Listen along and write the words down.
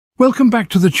Welcome back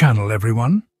to the channel,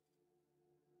 everyone.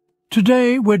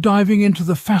 Today we're diving into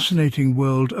the fascinating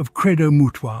world of Credo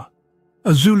Mutwa,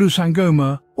 a Zulu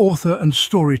Sangoma, author and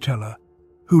storyteller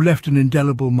who left an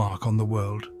indelible mark on the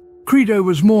world. Credo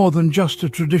was more than just a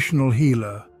traditional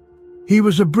healer. He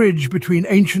was a bridge between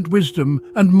ancient wisdom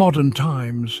and modern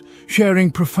times, sharing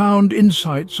profound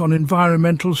insights on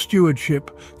environmental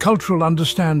stewardship, cultural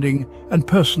understanding, and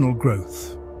personal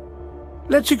growth.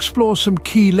 Let's explore some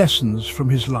key lessons from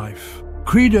his life.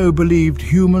 Credo believed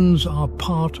humans are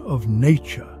part of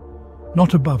nature,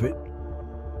 not above it.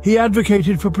 He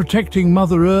advocated for protecting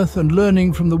Mother Earth and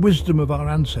learning from the wisdom of our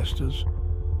ancestors.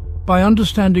 By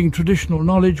understanding traditional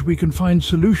knowledge, we can find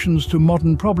solutions to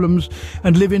modern problems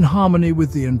and live in harmony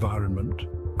with the environment.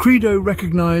 Credo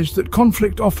recognized that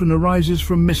conflict often arises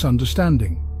from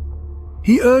misunderstanding.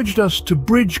 He urged us to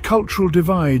bridge cultural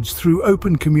divides through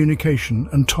open communication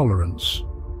and tolerance.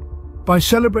 By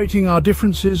celebrating our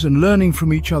differences and learning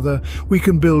from each other, we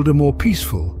can build a more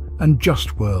peaceful and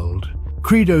just world.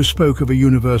 Credo spoke of a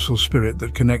universal spirit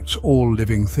that connects all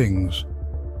living things.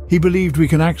 He believed we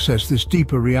can access this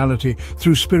deeper reality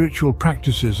through spiritual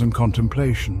practices and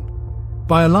contemplation.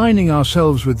 By aligning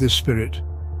ourselves with this spirit,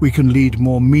 we can lead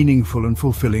more meaningful and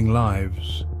fulfilling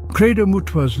lives. Credo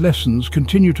Mutwa's lessons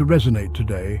continue to resonate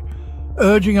today,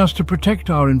 urging us to protect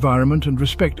our environment and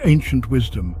respect ancient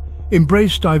wisdom,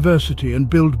 embrace diversity and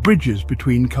build bridges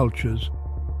between cultures,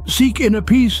 seek inner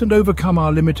peace and overcome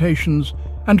our limitations,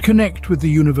 and connect with the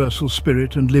universal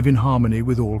spirit and live in harmony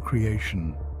with all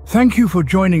creation. Thank you for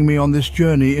joining me on this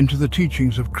journey into the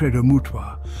teachings of Credo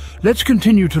Mutwa. Let's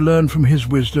continue to learn from his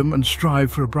wisdom and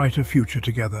strive for a brighter future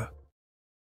together.